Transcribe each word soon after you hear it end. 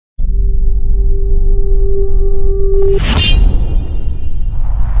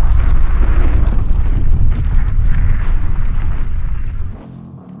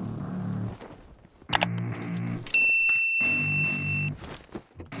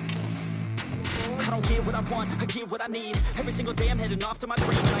don't get what I want, I get what I need. Every single day I'm heading off to my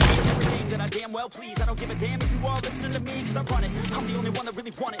dream, and I get everything that I damn well please. I don't give a damn if you all listening to me, cause I run it. I'm the only one that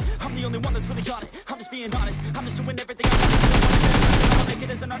really want it, I'm the only one that's really on it. I'm just being honest, I'm just doing everything I want. I'll make it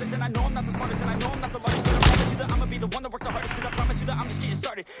as an artist, and I know I'm not the smartest, and I know I'm not the largest, but I promise you that I'ma be the one that worked the hardest, cause I promise you that I'm just getting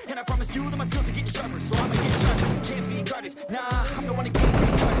started, and I promise you that my skills are getting sharper, so I'ma get sharper. Can't be guarded, nah, I'm the one to get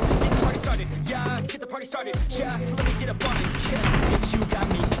started. Get the party started, yeah, get the party started, yeah, so let me get up on it, yeah. Bitch, you got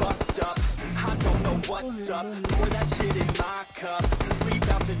me fucked up, I don't know what's up. Pour that shit in my cup, we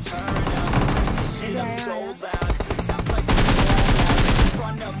about to turn up. This shit up so loud, sounds like we're so loud. In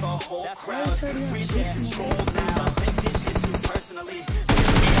front of a whole crowd, we lose control now. Take this shit too personally,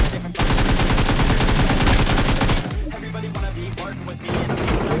 everybody wanna be working with me, and I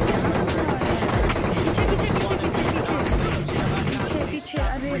feel like पीछे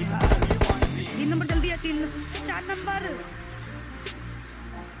अरे 3 number जल्दी है 4 number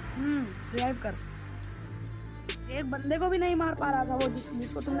drive कर। एक बंदे को भी नहीं मार पा रहा था वो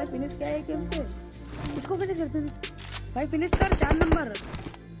जिसको तुमने फिनिश किया है गेम से, इसको फिनिश कर भाई, फिनिश कर 4 नंबर।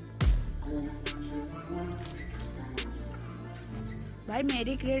 भाई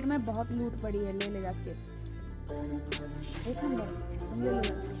मेरी क्रेट में बहुत लूट पड़ी है, ले ले जाके 1 नंबर तुम ले लो।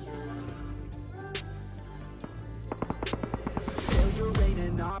 Failure ain't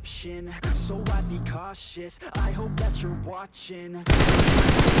an option, so I'd be cautious. I hope that you're watching,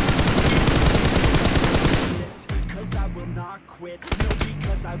 cause I will not quit, no,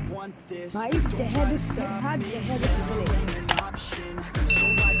 because I want this. Don't try to stop me, failure ain't an option, so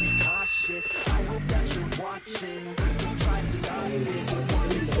I'd be cautious. I hope that you're watching, don't try to stop this. I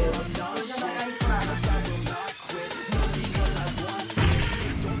want it till I'm nauseous, cause I will not quit, no, because I want this.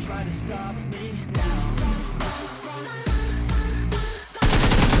 Don't try to stop me now.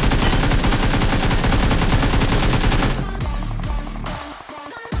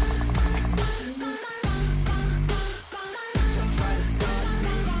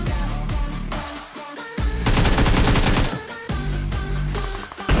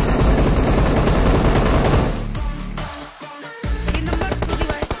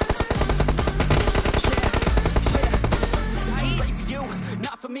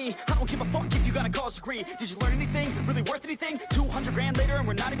 I don't give a fuck if you got a college degree. Did you learn anything? Really worth anything? 200 grand later and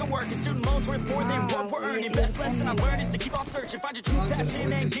we're not even working. Student loans worth more than what we're earning. Best lesson I learned is to keep on searching. Find your true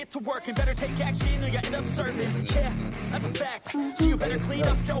passion and get to work. And better take action or you end up serving. Yeah, that's a fact. So you better clean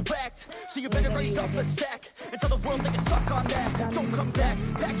up your act. So you better raise up a sack and tell the world they can suck on that. Don't come back,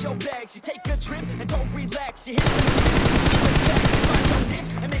 pack your bags. You take a trip and don't relax. You hit the find your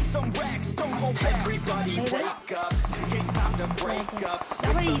niche and make some racks. Don't hold back. Everybody wake up. It's time to break up.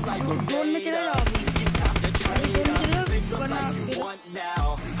 Live the life you made up. It's time to trade up. Live the life you want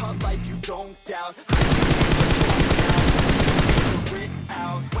now. A life you don't doubt. Figure it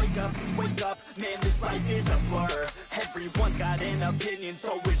out. Wake up, man, this life is a blur. Everyone's got an opinion,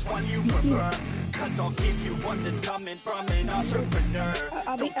 so which one you prefer? Cause I'll give you one that's coming from an entrepreneur.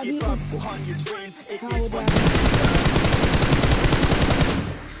 Don't give up on your dream, it is what you deserve.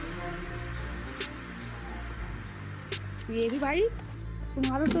 ये भी भाई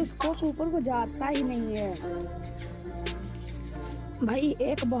तुम्हारा तो scope ऊपर को जाता ही नहीं है भाई।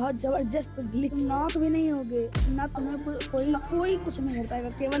 एक बहुत जबरदस्त ग्लिच नॉक भी नहीं होगे ना, तुम्हें कोई कुछ नहीं कर पाएगा,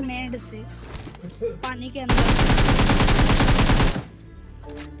 केवल नेड से पानी के अंदर।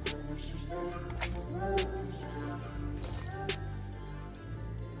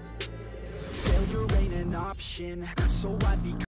 Failure ain't an option, so I'd be